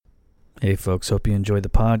Hey folks, hope you enjoyed the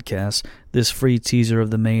podcast. This free teaser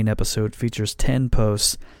of the main episode features 10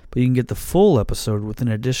 posts, but you can get the full episode with an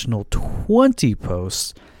additional 20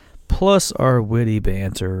 posts, plus our witty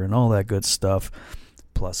banter and all that good stuff,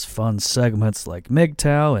 plus fun segments like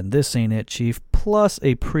MGTOW and This Ain't It Chief, plus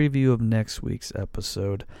a preview of next week's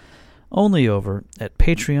episode, only over at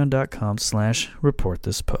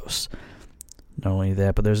patreon.com/reportthispost. Not only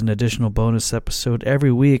that, but there's an additional bonus episode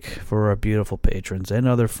every week for our beautiful patrons and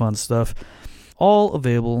other fun stuff, all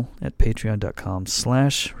available at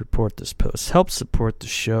patreon.com/reportthispost. Help support the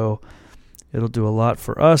show. It'll do a lot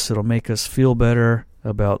for us. It'll make us feel better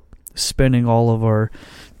about spending all of our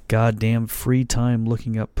goddamn free time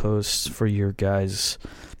looking up posts for your guys'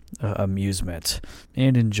 amusement.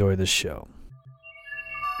 And enjoy the show.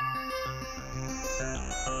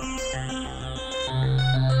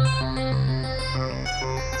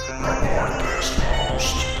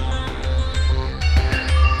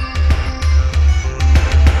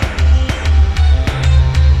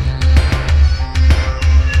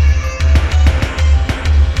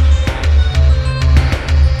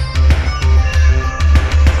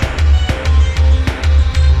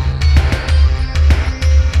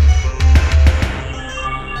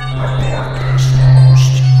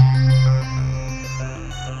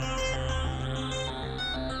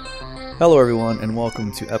 Hello everyone, and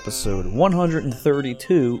welcome to episode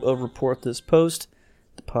 132 of Report This Post,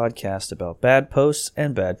 the podcast about bad posts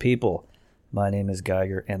and bad people. My name is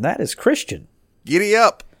Geiger, and that is Christian. Giddy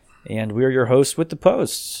up! And we're your hosts with the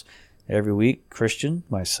posts. Every week, Christian,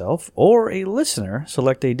 myself, or a listener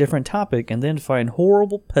select a different topic and then find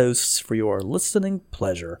horrible posts for your listening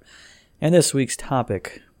pleasure. And this week's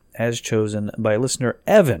topic, as chosen by listener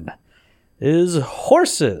Evan, is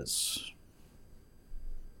horses.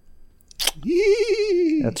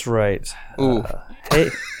 That's right. Hey,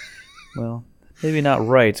 well, maybe not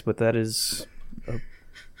right, but that is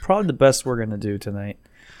probably the best we're going to do tonight.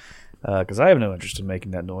 Because I have no interest in making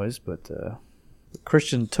that noise, but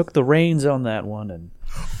Christian took the reins on that one and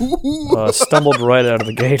stumbled right out of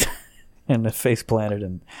the gate and face planted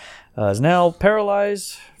and is now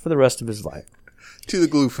paralyzed for the rest of his life. To the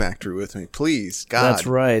glue factory with me, please, God. That's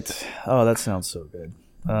right. Oh, that sounds so good.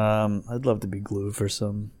 I'd love to be glue for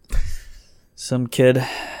some kid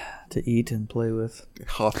to eat and play with.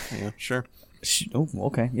 Oh, yeah, sure. Oh,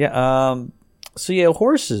 okay. Yeah. So yeah,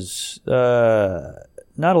 horses.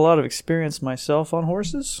 Not a lot of experience myself on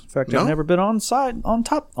horses. In fact, No? I've never been on side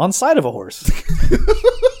of a horse.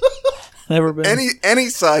 Never been any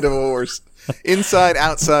side of a horse, inside,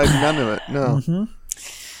 outside, none of it. No.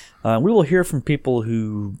 Mm-hmm. We will hear from people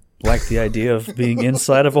who like the idea of being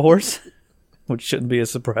inside of a horse, which shouldn't be a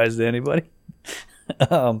surprise to anybody.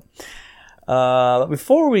 But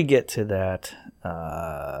before we get to that,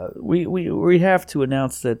 we have to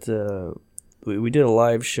announce that we did a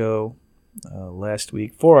live show last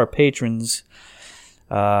week for our patrons,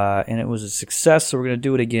 and it was a success, so we're going to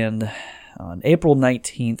do it again on April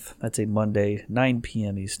 19th. That's a Monday, 9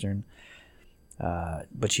 p.m. Eastern.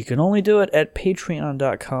 But you can only do it at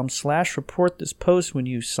patreon.com/reportthispost when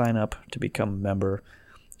you sign up to become a member.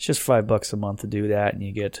 It's just $5 a month to do that, and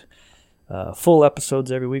you get full episodes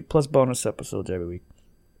every week, plus bonus episodes every week.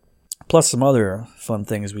 Plus some other fun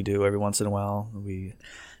things we do every once in a while. We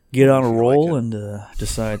get on a roll and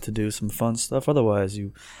decide to do some fun stuff. Otherwise,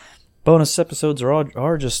 bonus episodes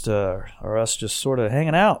are just us just sort of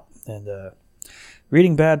hanging out and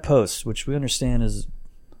reading bad posts, which we understand is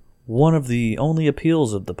one of the only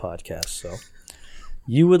appeals of the podcast. So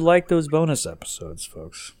you would like those bonus episodes,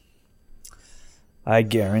 folks. I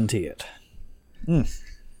guarantee it.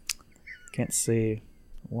 Can't say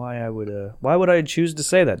why I would. Why would I choose to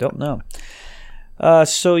say that? Don't know.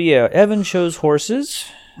 So yeah, Evan chose horses.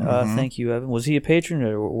 Thank you, Evan. Was he a patron,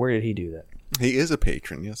 or where did he do that? He is a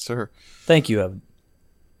patron, yes, sir. Thank you, Evan.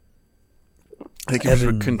 Thank you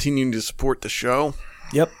for continuing to support the show.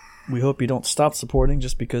 Yep. We hope you don't stop supporting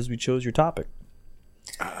just because we chose your topic.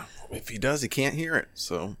 If he does, he can't hear it.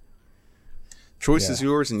 So, choice is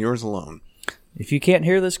yours and yours alone. If you can't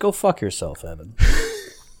hear this, go fuck yourself, Evan.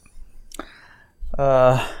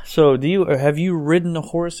 So have you ridden a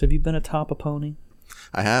horse? Have you been atop a pony?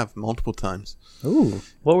 I have multiple times. Ooh,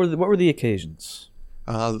 what were the occasions?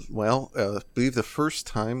 I believe the first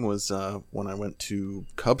time was when I went to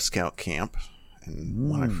Cub Scout camp,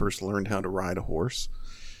 and when I first learned how to ride a horse.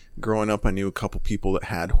 Growing up, I knew a couple people that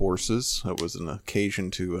had horses. It was an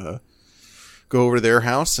occasion to go over to their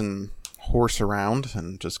house and horse around,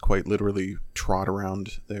 and just quite literally trot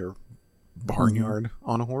around their barnyard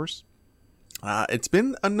on a horse. It's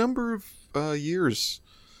been a number of years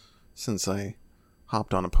since I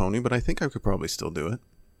hopped on a pony, but I think I could probably still do it.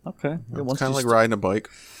 Okay. Yeah, It's kind of like riding a bike.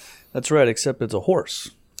 That's right, except it's a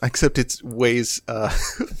horse. Except it weighs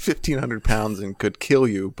 1,500 pounds and could kill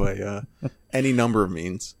you by any number of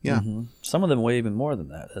means. Yeah. Mm-hmm. Some of them weigh even more than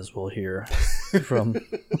that, as we'll hear from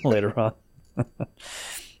later on.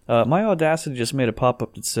 My Audacity just made a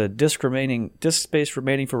pop-up that said disk space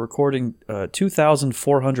remaining for recording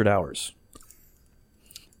 2,400 hours.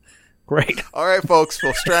 Great. All right, folks,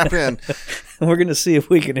 we'll strap in. We're going to see if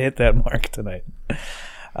we can hit that mark tonight.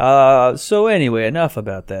 So anyway, enough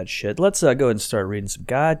about that shit. Let's go ahead and start reading some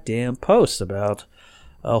goddamn posts about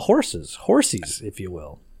horsies, if you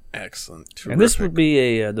will. Excellent. Terrific. And this would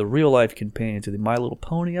be the real-life companion to the My Little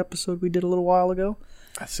Pony episode we did a little while ago.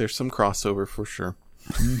 There's some crossover for sure.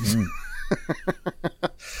 Mm-hmm.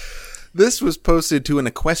 This was posted to an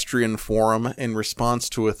equestrian forum in response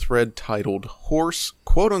to a thread titled Horse,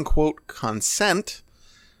 quote-unquote, Consent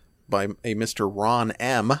by a Mr. Ron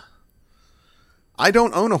M. I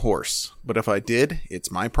don't own a horse, but if I did,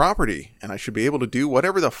 it's my property, and I should be able to do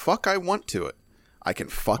whatever the fuck I want to it. I can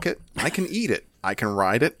fuck it, I can eat it, I can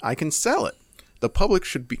ride it, I can sell it. The public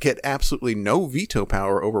should get absolutely no veto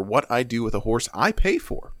power over what I do with a horse I pay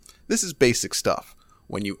for. This is basic stuff.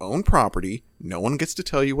 When you own property, no one gets to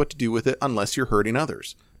tell you what to do with it unless you're hurting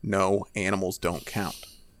others. No, animals don't count.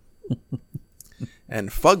 And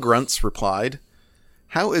Fuggrunts replied,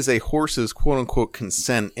 how is a horse's quote-unquote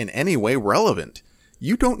consent in any way relevant?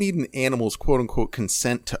 You don't need an animal's quote-unquote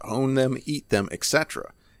consent to own them, eat them,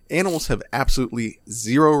 etc. Animals have absolutely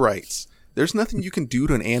zero rights. There's nothing you can do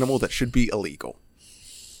to an animal that should be illegal.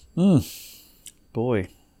 Boy,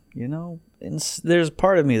 you know, there's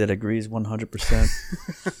part of me that agrees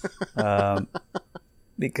 100%.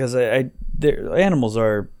 Because animals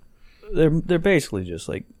are, they're basically just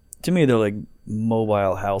like, to me, they're like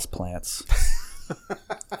mobile house plants.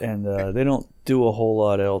 And they don't do a whole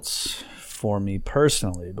lot else for me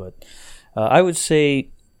personally. But I would say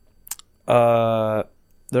there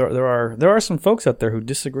are some folks out there who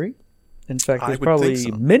disagree. In fact, there's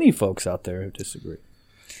probably many folks out there who disagree.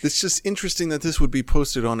 It's just interesting that this would be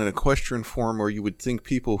posted on an equestrian forum where you would think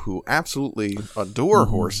people who absolutely adore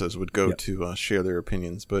horses would go to share their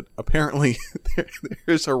opinions. But apparently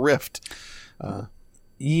there's a rift.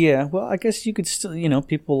 Yeah, well, I guess you could still,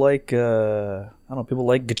 people like, people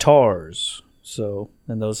like guitars. So,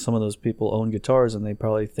 and some of those people own guitars, and they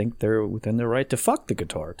probably think they're within their right to fuck the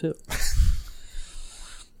guitar too.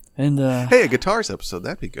 And hey, a guitars episode,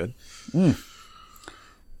 that'd be good.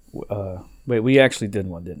 Wait, we actually did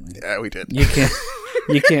one, didn't we? Yeah, we did. You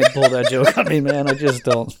can't pull that joke on me, man. I just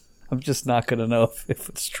don't. I'm just not gonna know if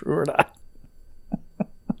it's true or not.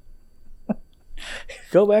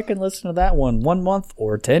 Go back and listen to that one 1 month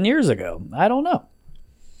or 10 years ago. I don't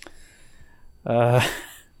know.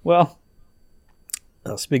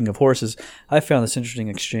 Speaking of horses, I found this interesting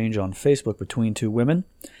exchange on Facebook between two women.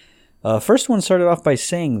 First one started off by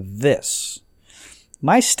saying this.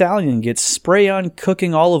 My stallion gets spray-on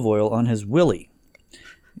cooking olive oil on his willy.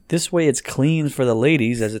 This way it's clean for the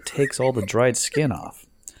ladies as it takes all the dried skin off.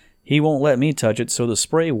 He won't let me touch it, so the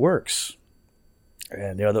spray works.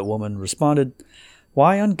 And the other woman responded,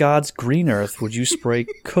 why on God's green earth would you spray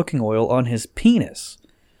cooking oil on his penis?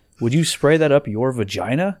 Would you spray that up your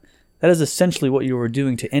vagina? That is essentially what you are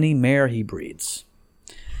doing to any mare he breeds.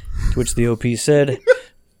 To which the OP said,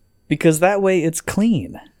 because that way it's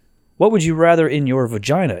clean. What would you rather in your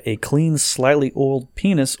vagina, a clean, slightly oiled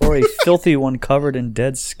penis or a filthy one covered in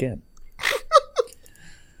dead skin?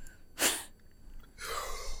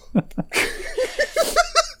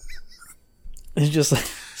 It's just like,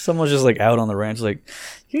 someone's just like out on the ranch like,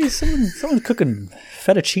 hey, someone's cooking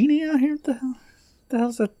fettuccine out here? What the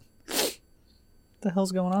hell's that? What the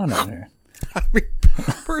hell's going on out here? I mean,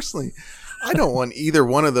 personally, I don't want either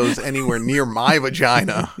one of those anywhere near my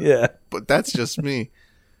vagina. Yeah. But that's just me.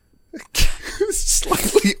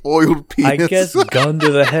 Slightly oiled penis. I guess gun to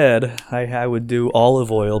the head, I would do olive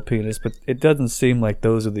oil penis, but it doesn't seem like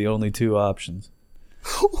those are the only two options.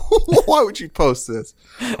 Why would you post this?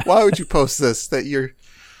 Why would you post this? That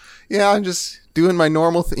I'm just doing my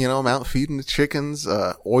normal thing. I'm out feeding the chickens,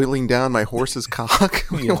 oiling down my horse's cock.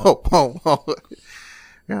 Yeah. Whoa.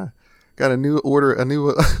 Yeah. Got a new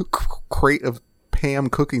crate of Pam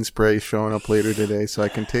cooking spray showing up later today so I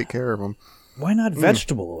can take care of them. Why not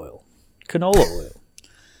vegetable oil? Canola oil.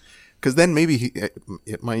 Because then maybe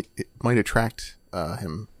it might attract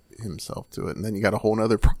himself to it, and then you got a whole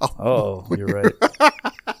other problem. Oh, you're right.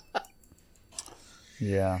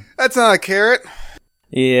 Yeah. That's not a carrot.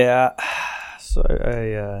 Yeah. So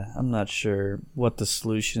I'm not sure what the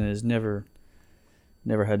solution is. Never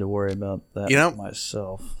had to worry about that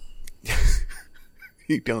myself.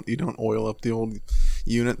 You don't oil up the old.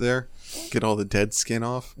 unit there? Get all the dead skin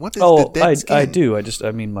off? What is the dead skin? I do.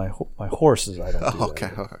 I mean, my horses, I don't do okay.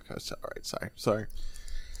 that. Okay. All right. Sorry.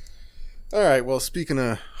 All right. Well, speaking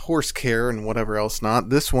of horse care and whatever else not,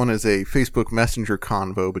 this one is a Facebook Messenger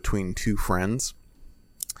convo between two friends.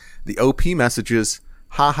 The OP messages,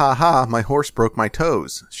 "Ha ha ha, my horse broke my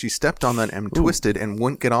toes. She stepped on them and twisted and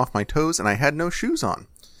wouldn't get off my toes, and I had no shoes on."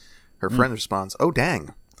 Her friend responds, "Oh,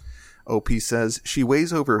 dang." OP says, "She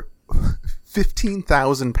weighs over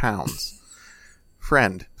 15,000 pounds.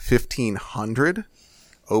 Friend, 1,500?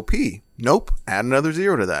 OP, nope, add another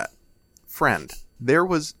 0 to that. Friend,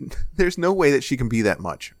 there's no way that she can be that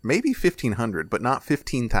much. Maybe 1,500, but not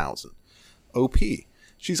 15,000. OP,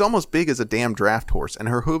 she's almost big as a damn draft horse, and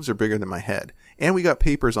her hooves are bigger than my head. And we got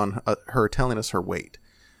papers on her telling us her weight.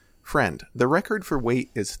 Friend, the record for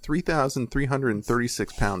weight is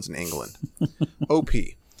 3,336 pounds in England. OP,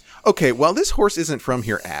 okay, well, this horse isn't from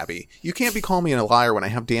here, Abby. You can't be calling me a liar when I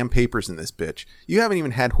have damn papers in this bitch. You haven't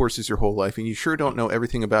even had horses your whole life, and you sure don't know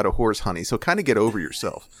everything about a horse, honey, so kind of get over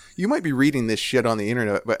yourself. You might be reading this shit on the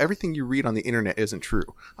internet, but everything you read on the internet isn't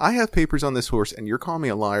true. I have papers on this horse, and you're calling me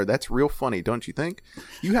a liar. That's real funny, don't you think?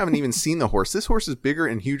 You haven't even seen the horse. This horse is bigger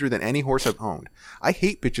and huger than any horse I've owned. I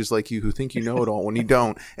hate bitches like you who think you know it all when you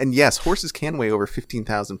don't. And yes, horses can weigh over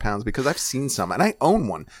 15,000 pounds because I've seen some, and I own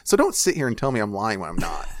one. So don't sit here and tell me I'm lying when I'm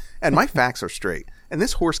not. And my facts are straight. And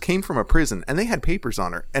this horse came from a prison, and they had papers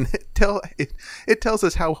on her. And it tells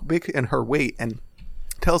us how big and her weight, and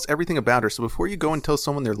tells everything about her. So before you go and tell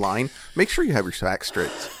someone they're lying, make sure you have your facts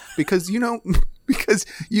straight. Because, because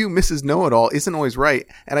you, Mrs. Know-It-All, isn't always right.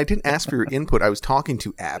 And I didn't ask for your input. I was talking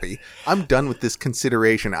to Abby. I'm done with this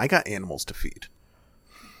consideration. I got animals to feed.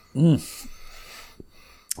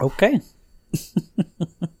 Okay.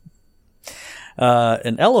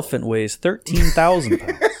 An elephant weighs 13,000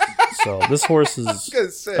 pounds. So this horse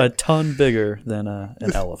is a ton bigger than an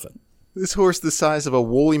elephant. This horse the size of a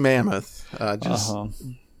woolly mammoth.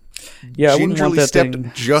 Yeah, I wouldn't want that stepped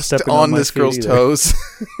thing just on this girl's toes.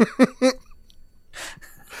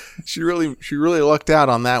 She really lucked out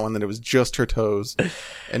on that one, that it was just her toes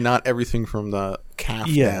and not everything from the calf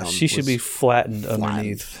down. Yeah, she should be flattened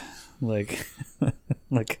underneath, like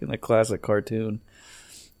in a classic cartoon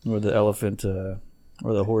where the elephant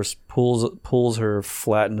or the horse pulls her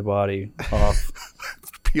flattened body off.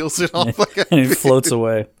 Peels it off like a and it floats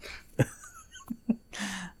away.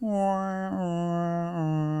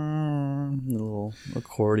 Little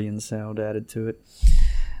accordion sound added to it.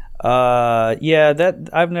 Yeah, that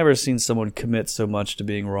I've never seen someone commit so much to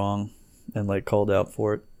being wrong and like called out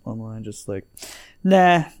for it online. Just like,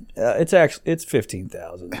 nah, it's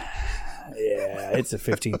 15,000. Yeah, it's a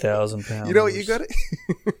 15,000 pound. You know what you gotta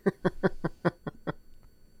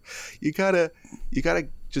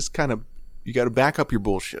just kind of back up your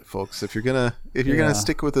bullshit, folks. If you're gonna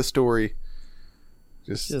stick with a story,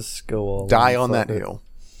 just go all die on that hill.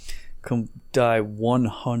 Come die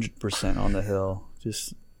 100% on the hill.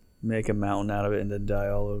 Just make a mountain out of it and then die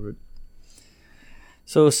all over it.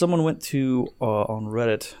 So someone went to on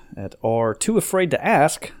Reddit at r2afraid to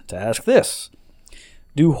ask this: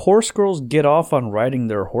 do horse girls get off on riding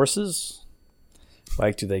their horses?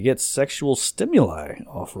 Like, do they get sexual stimuli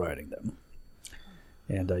off riding them?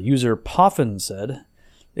 And user Poffin said,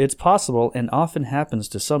 it's possible and often happens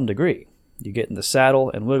to some degree. You get in the saddle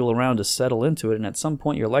and wiggle around to settle into it, and at some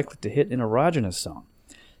point you're likely to hit an erogenous zone.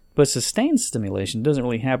 But sustained stimulation doesn't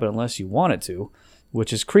really happen unless you want it to,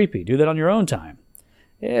 which is creepy. Do that on your own time.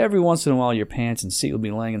 Every once in a while your pants and seat will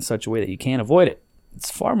be laying in such a way that you can't avoid it. It's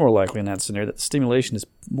far more likely in that scenario that the stimulation is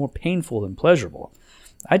more painful than pleasurable.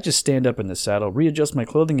 I'd just stand up in the saddle, readjust my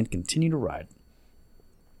clothing, and continue to ride.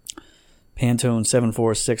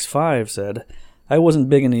 Pantone7465 said, I wasn't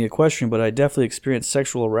big into equestrian, but I definitely experienced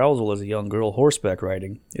sexual arousal as a young girl horseback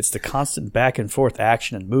riding. It's the constant back and forth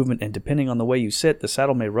action and movement, and depending on the way you sit, the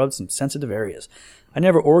saddle may rub some sensitive areas. I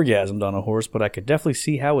never orgasmed on a horse, but I could definitely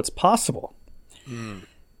see how it's possible.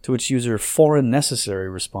 To which user Foreign Necessary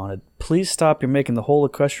responded, please stop, you're making the whole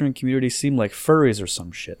equestrian community seem like furries or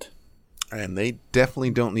some shit. And they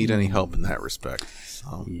definitely don't need any help in that respect.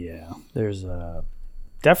 So. Yeah, there's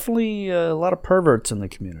definitely a lot of perverts in the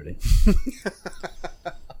community.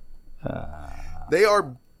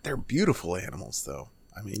 They're beautiful animals, though.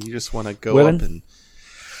 I mean, you just want to go up and...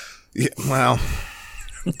 Yeah, well,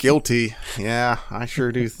 guilty. Yeah, I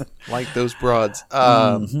sure do like those broads.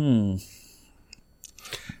 You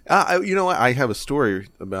know what? I have a story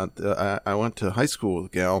about... I went to high school with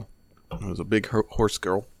a gal. It was a big horse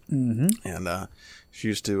girl. Mm-hmm. And she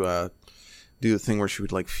used to do the thing where she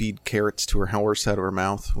would like feed carrots to her horse out of her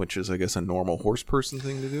mouth, which is, I guess, a normal horse person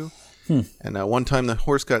thing to do. And one time the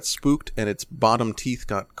horse got spooked and its bottom teeth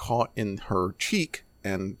got caught in her cheek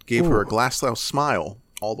and gave her a glass-house smile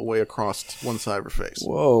all the way across one side of her face.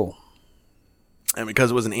 Whoa. And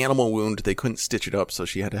because it was an animal wound, they couldn't stitch it up, so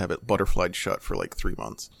she had to have it butterflied shut for like 3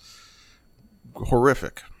 months.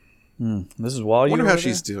 Horrific. This is while you wonder were how there?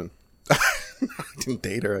 she's doing. I didn't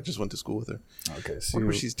date her. I just went to school with her. Okay, so Wonder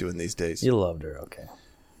what she's doing these days. you loved her. Okay.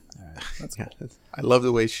 All right. That's Yeah, I love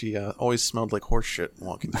the way she always smelled like horse shit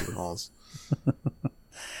walking through the halls.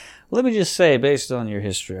 Let me just say, based on your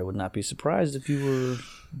history, I would not be surprised if you were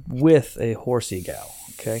with a horsey gal.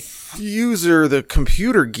 Okay. User the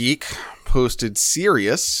computer geek posted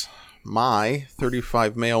serious. My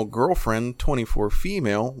 35 male girlfriend, 24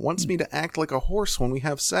 female, wants me to act like a horse when we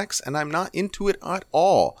have sex, and I'm not into it at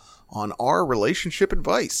all. On our relationship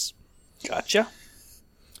advice. Gotcha.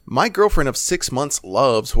 My girlfriend of 6 months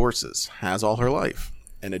loves horses, has all her life.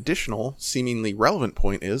 An additional, seemingly relevant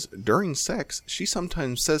point is, during sex, she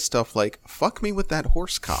sometimes says stuff like, "Fuck me with that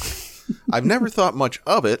horse cock." I've never thought much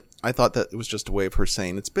of it. I thought that it was just a way of her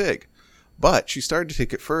saying it's big. But she started to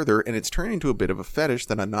take it further, and it's turned into a bit of a fetish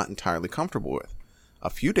that I'm not entirely comfortable with. A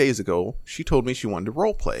few days ago, she told me she wanted to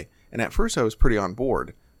roleplay, and at first I was pretty on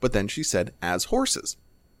board, but then she said, "as horses."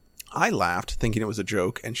 I laughed, thinking it was a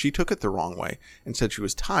joke, and she took it the wrong way, and said she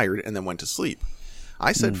was tired, and then went to sleep.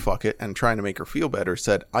 I said fuck it, and trying to make her feel better,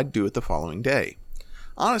 said I'd do it the following day.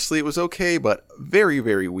 Honestly, it was okay, but very,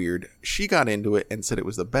 very weird. She got into it and said it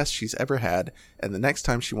was the best she's ever had, and the next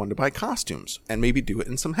time she wanted to buy costumes, and maybe do it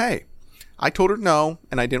in some hay. I told her no,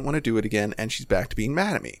 and I didn't want to do it again, and she's back to being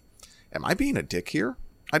mad at me. Am I being a dick here?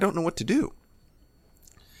 I don't know what to do.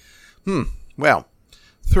 Well,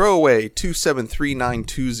 Throwaway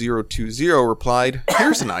 273922020 replied,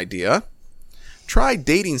 "Here's an idea. Try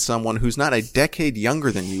dating someone who's not a decade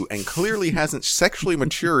younger than you and clearly hasn't sexually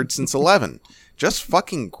matured since 11. Just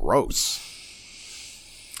fucking gross."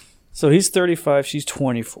 So he's 35, she's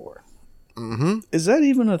 24. Mm-hmm. Is that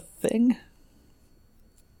even a thing?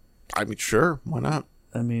 I mean, sure. Why not?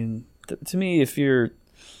 I mean, to me, if you're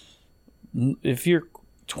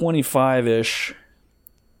 25-ish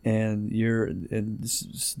and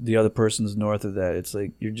the other person's north of that, it's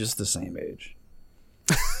like you're just the same age.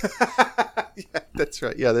 Yeah, that's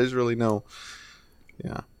right. Yeah, there's really no.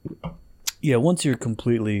 Yeah. Yeah, once you're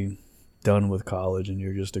completely done with college and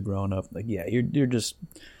you're just a grown up, like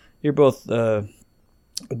you're both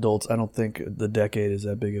adults. I don't think the decade is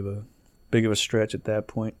that big of a stretch at that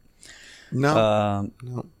point. No.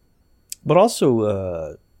 No. But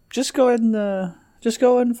also, just go ahead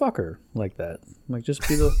and fuck her like that. Like, just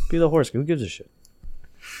be the horse. Who gives a shit?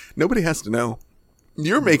 Nobody has to know.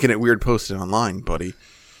 You're making it weird posting online, buddy.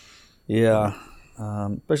 Yeah.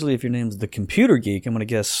 Especially if your name's the Computer Geek, I'm gonna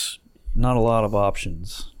guess not a lot of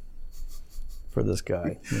options for this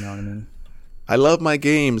guy. You know what I mean? I love my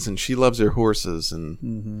games, and she loves her horses.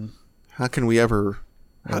 And how could we ever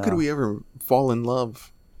fall in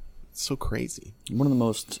love? It's so crazy. One of the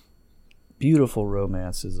most beautiful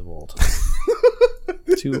romances of all time.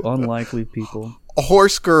 Two unlikely people. A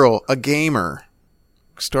horse girl, a gamer,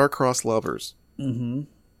 star-crossed lovers. Mm-hmm.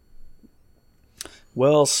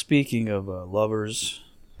 Well, speaking of lovers,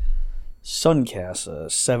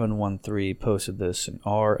 Suncasa713 posted this in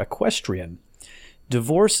our Equestrian.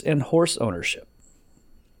 Divorce and horse ownership.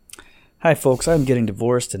 Hi, folks. I'm getting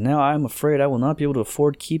divorced, and now I'm afraid I will not be able to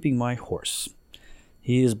afford keeping my horse.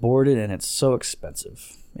 He is boarded, and it's so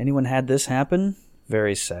expensive. Anyone had this happen?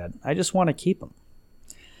 Very sad. I just want to keep him.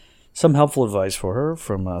 Some helpful advice for her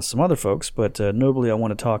from some other folks, but notably I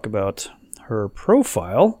want to talk about her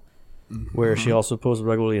profile, where she also posts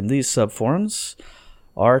regularly in these subforums.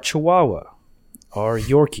 Our Chihuahua, our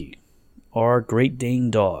Yorkie, our Great Dane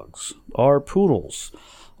dogs, our Poodles,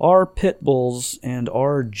 our Pit Bulls, and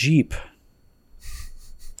our Jeep.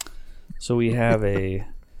 So we have a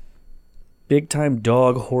big-time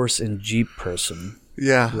dog, horse, and Jeep person.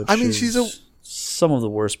 Yeah, I mean, she's some of the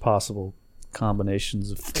worst possible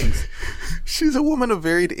combinations of things. She's a woman of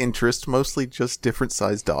varied interest, mostly just different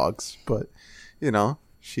sized dogs, but you know,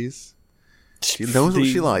 she knows what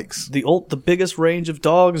she likes. The biggest range of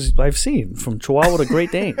dogs I've seen, from Chihuahua to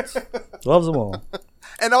Great Danes. Loves them all.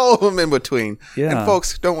 And all of them in between. Yeah. And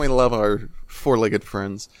folks, don't we love our four-legged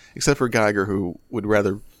friends, except for Geiger, who would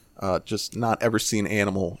rather just not ever see an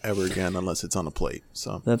animal ever again unless it's on a plate.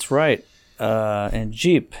 So that's right. And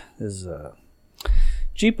Jeep is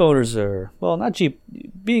Jeep owners are, well, not Jeep.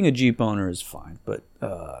 Being a Jeep owner is fine, but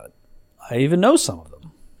I even know some of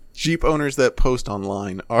them. Jeep owners that post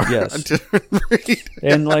online are Yes. a different breed.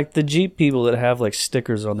 And like the Jeep people that have like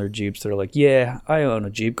stickers on their Jeeps, they're like, "Yeah, I own a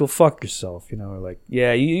Jeep. Go fuck yourself." You know, or like,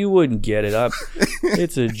 "Yeah, you wouldn't get it.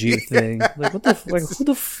 It's a Jeep thing." Like, what the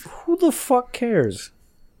who the fuck cares?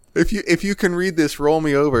 If you can read this, roll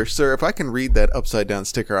me over, sir. If I can read that upside down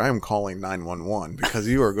sticker, I am calling 911 because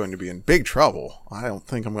you are going to be in big trouble. I don't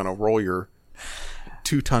think I'm going to roll your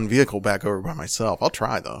 2-ton vehicle back over by myself. I'll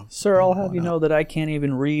try though. Sir, I'll have you know that I can't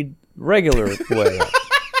even read regular way.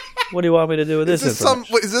 What do you want me to do with this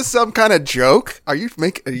information? Is this some kind of joke? Are you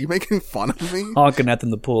making fun of me? Honking at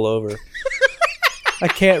them to pull over. I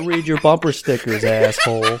can't read your bumper stickers,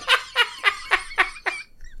 asshole.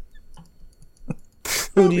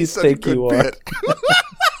 Who do you think you are?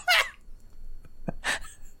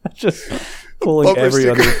 Just pulling Bumper every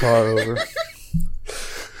sticker. other car over.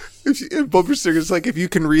 If bumper stickers like, if you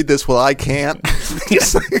can read this, well, I can't.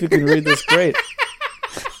 It's like- If you can read this, great.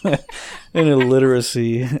 An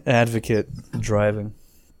illiteracy advocate driving.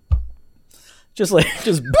 Just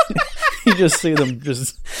you just see them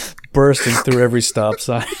just bursting through every stop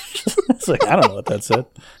sign. It's like, I don't know what that said.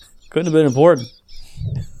 Couldn't have been important.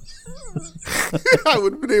 I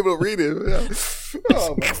would have been able to read it. Yeah.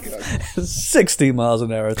 Oh my god! 60 miles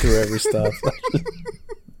an hour through every stop.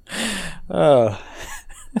 Oh.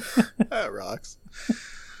 That rocks.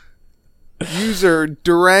 User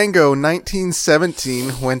Durango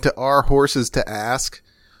 1917 went to our horses to ask,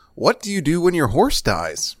 "What do you do when your horse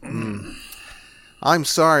dies?" I'm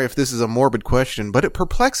sorry if this is a morbid question, but it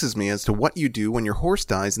perplexes me as to what you do when your horse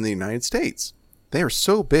dies in the United States. They are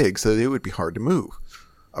so big so they would be hard to move.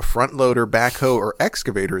 A front loader, backhoe, or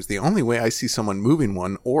excavator is the only way I see someone moving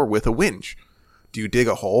one, or with a winch. Do you dig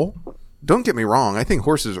a hole? Don't get me wrong, I think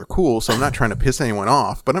horses are cool, so I'm not trying to piss anyone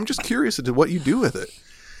off, but I'm just curious as to what you do with it.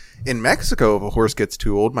 In Mexico, if a horse gets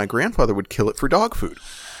too old, my grandfather would kill it for dog food.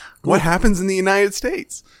 What happens in the United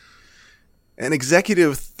States? An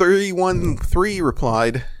executive 313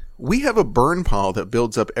 replied, "We have a burn pile that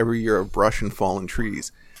builds up every year of brush and fallen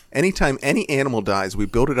trees. Anytime any animal dies, we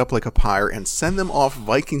build it up like a pyre and send them off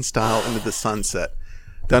Viking style into the sunset.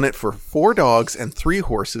 Done it for 4 dogs and 3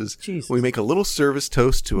 horses. Jesus. We make a little service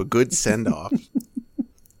toast to a good send-off."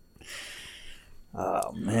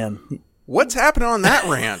 Oh, man. What's happening on that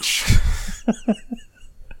ranch?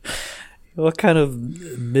 What kind of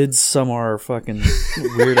midsummer fucking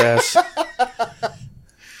weird-ass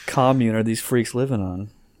commune are these freaks living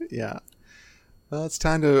on? Yeah. Well, it's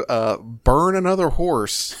time to burn another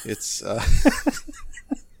horse. It's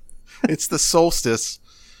it's the solstice.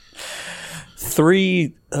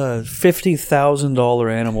 3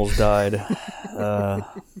 $50,000 animals died.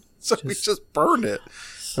 So we just burned it.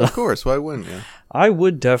 Of course, why wouldn't you? I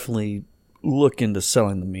would definitely look into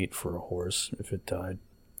selling the meat for a horse if it died.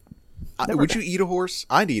 Would you eat a horse?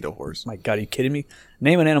 I'd eat a horse. My God, are you kidding me?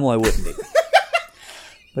 Name an animal I wouldn't eat.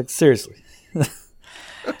 Like, seriously.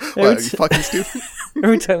 What, are you fucking stupid?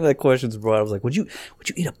 Every time that question's brought, I was like, "Would you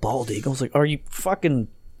eat a bald eagle?" I was like, "Are you fucking?"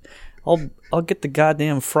 I'll get the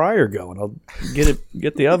goddamn fryer going. I'll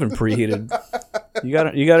get the oven preheated. You got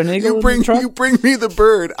an eagle? You bring in the truck? you bring me the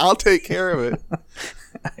bird. I'll take care of it.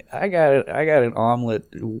 I got it. I got an omelet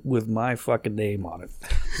with my fucking name on it,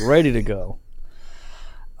 ready to go.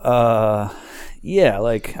 Yeah,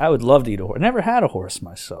 like I would love to eat a horse. I never had a horse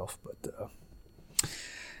myself, but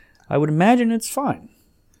I would imagine it's fine.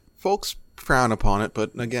 Folks frown upon it,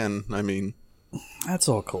 but again, I mean, That's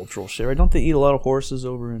all cultural shit, right? Don't they eat a lot of horses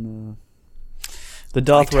over in the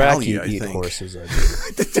Dothraki Italia, I eat think. horses, I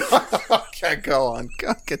do. okay, go on.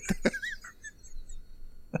 Go get that.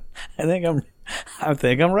 I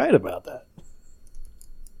think I'm right about that.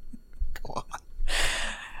 Go on.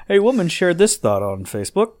 A woman shared this thought on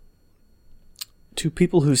Facebook. To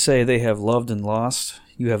people who say they have loved and lost,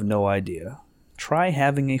 you have no idea. Try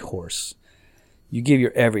having a horse. You give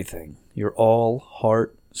your everything, your all,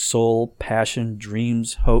 heart, soul, passion,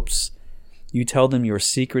 dreams, hopes. You tell them your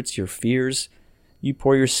secrets, your fears. You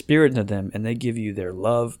pour your spirit into them, and they give you their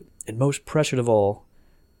love, and most precious of all,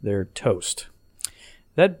 their toast.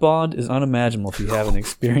 That bond is unimaginable if you haven't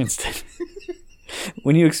experienced it.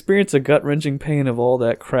 When you experience a gut-wrenching pain of all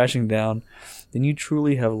that crashing down, then you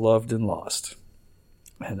truly have loved and lost.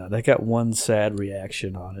 And that got one sad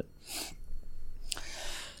reaction on it.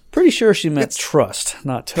 Pretty sure she meant trust,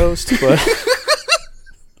 not toast, but...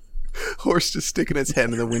 Horse just sticking its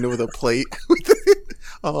head in the window with a plate.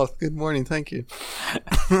 Oh, good morning, thank you.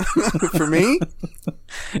 For me?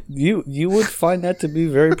 You would find that to be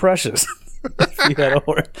very precious. If you had a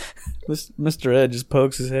horse. Mr. Ed just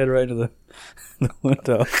pokes his head right into the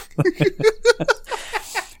window.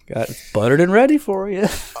 Got it buttered and ready for you.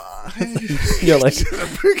 You're like,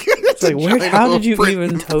 it's like, how did you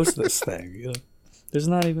even toast this thing? You know,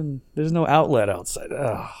 there's no outlet outside.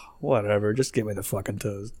 Oh, whatever. Just give me the fucking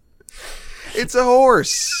toast. It's a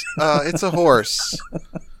horse. It's a horse.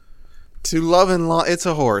 To love and it's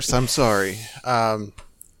a horse. I'm sorry.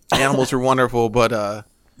 Animals are wonderful, but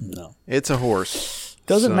no, it's a horse.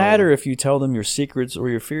 Doesn't matter if you tell them your secrets or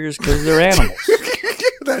your fears because they're animals.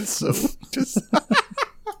 That's so. Just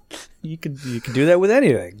you could do that with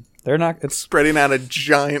anything. They're not. It's spreading out a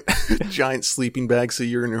giant sleeping bag so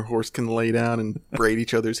you and your horse can lay down and braid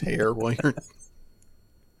each other's hair while you're.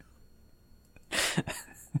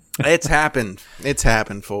 It's happened. It's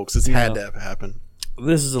happened, folks. It's had to have happened.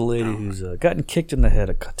 This is a lady who's gotten kicked in the head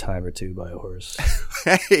a time or two by a horse.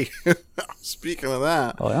 Hey, speaking of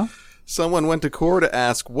that. Oh, yeah? Someone went to court to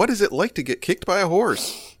ask, what is it like to get kicked by a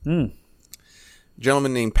horse? A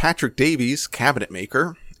gentleman named Patrick Davies, cabinet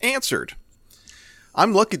maker, answered,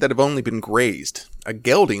 I'm lucky that I've only been grazed. A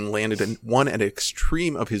gelding landed in one at an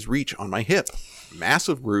extreme of his reach on my hip.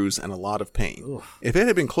 Massive bruise and a lot of pain. Oof. If it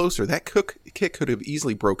had been closer, that kick could have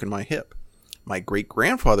easily broken my hip. My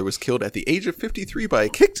great-grandfather was killed at the age of 53 by a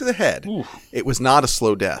kick to the head. Oof. It was not a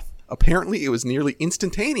slow death. Apparently, it was nearly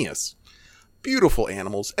instantaneous. Beautiful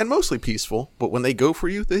animals, and mostly peaceful, but when they go for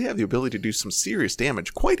you, they have the ability to do some serious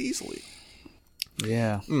damage quite easily.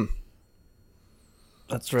 Yeah.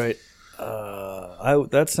 That's right.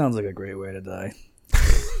 That sounds like a great way to die.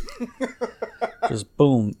 Just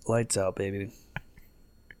boom, lights out, baby.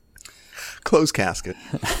 Closed casket.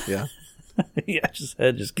 Yeah. Yeah, just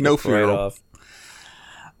head just no right off.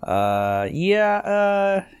 I've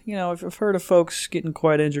heard of folks getting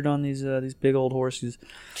quite injured on these big old horses.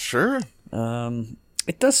 Sure.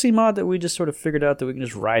 It does seem odd that we just sort of figured out that we can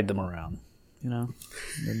just ride them around, you know,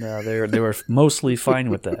 and they were mostly fine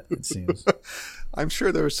with that. It seems. I'm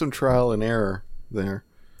sure there was some trial and error there.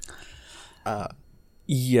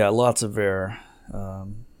 Yeah, lots of error.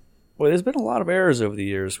 Well, there's been a lot of errors over the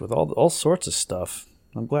years with all sorts of stuff.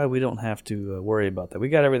 I'm glad we don't have to worry about that. We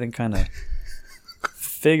got everything kind of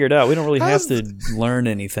figured out. We don't really have to learn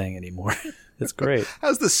anything anymore. It's great.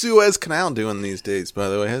 How's the Suez Canal doing these days, by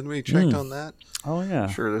the way? Hadn't we checked on that? Oh, yeah.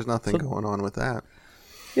 Sure, there's nothing going on with that.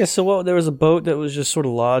 Yeah, so there was a boat that was just sort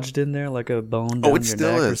of lodged in there, like a bone down your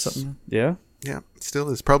neck or something? Yeah? Yeah, it still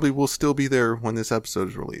is. Probably will still be there when this episode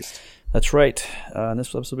is released. That's right. And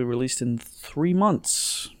this episode will be released in 3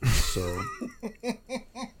 months. So,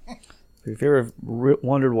 if you ever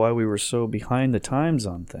wondered why we were so behind the times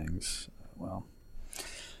on things, well,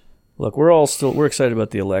 look, we're excited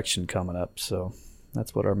about the election coming up. So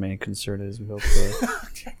that's what our main concern is. We hope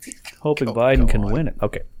hoping Biden can win it.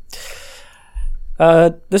 Okay.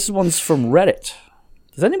 This one's from Reddit.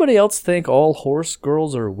 Does anybody else think all horse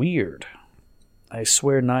girls are weird? I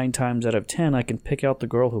swear 9 times out of 10 I can pick out the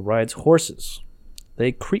girl who rides horses.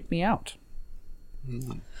 They creep me out.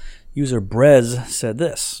 User Brez said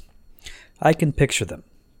this. I can picture them.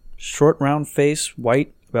 Short round face,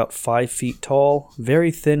 white, about 5 feet tall,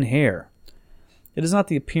 very thin hair. It is not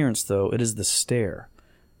the appearance, though, it is the stare.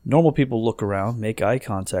 Normal people look around, make eye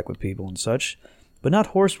contact with people and such, but not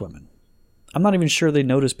horsewomen. I'm not even sure they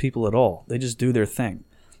notice people at all. They just do their thing.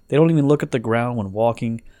 They don't even look at the ground when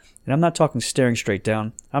walking. And I'm not talking staring straight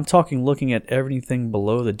down. I'm talking looking at everything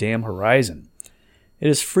below the damn horizon. It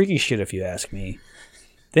is freaky shit if you ask me.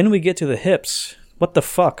 Then we get to the hips. What the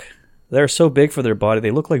fuck? They're so big for their body,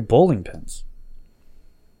 they look like bowling pins.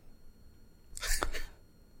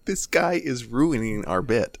 This guy is ruining our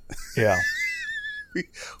bit. Yeah.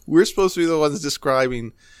 We're supposed to be the ones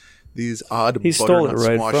describing these odd butternut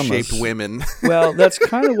squash-shaped women. Well, that's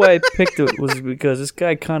kind of why I picked it, was because this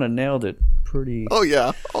guy kind of nailed it pretty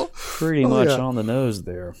much on the nose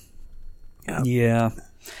there. Yeah.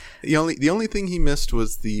 The only thing he missed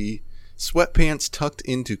was the sweatpants tucked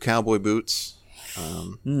into cowboy boots.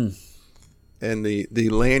 And the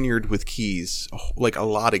lanyard with keys, like a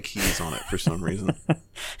lot of keys on it for some reason.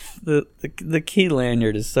 the key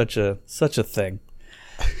lanyard is such a thing,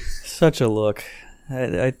 such a look.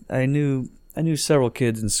 I knew several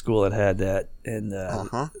kids in school that had that, and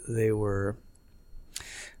they weren't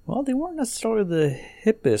necessarily the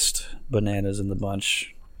hippest bananas in the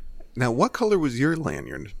bunch. Now, what color was your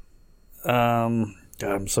lanyard? God,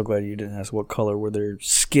 I'm so glad you didn't ask what color were their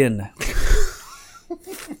skin.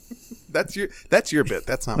 That's your bit.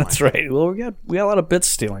 That's not mine. That's right. Well, we got a lot of bit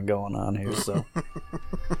stealing going on here. So,